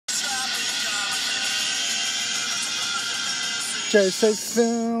J-Safe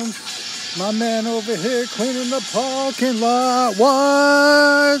Films. My man over here cleaning the parking lot.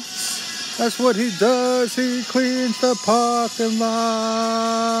 What? That's what he does. He cleans the parking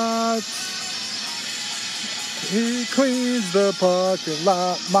lot. He cleans the parking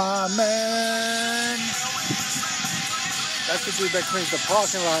lot, my man. That's the dude that cleans the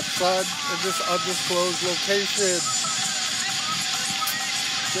parking lot, son, in this undisclosed location.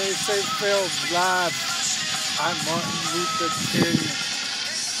 J-Safe Films live. I'm Martin Luther King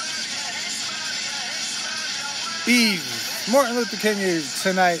Eve. Martin Luther King Eve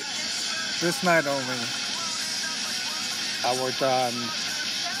tonight. This night only. I worked on,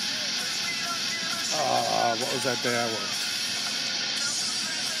 what was that day I worked?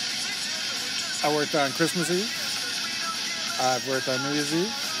 I worked on Christmas Eve. I've worked on New Year's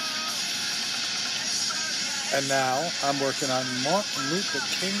Eve. And now I'm working on Martin Luther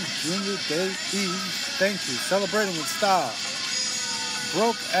King Jr. Day Eve. Thank you. Celebrating in style.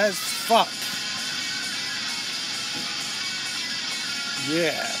 Broke as fuck.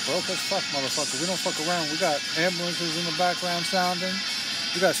 Yeah, broke as fuck, motherfucker. We don't fuck around. We got ambulances in the background sounding.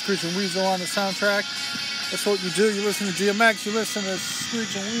 We got Screech and Weasel on the soundtrack. That's what you do. You listen to DMX. You listen to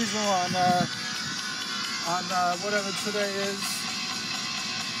Screech and Weasel on whatever today is.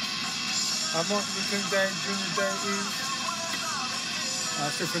 Martin Luther King Day, Junior Day Eve.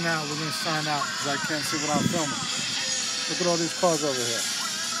 That's it for now. We're going to sign out because I can't see what I'm filming. Look at all these cars over here.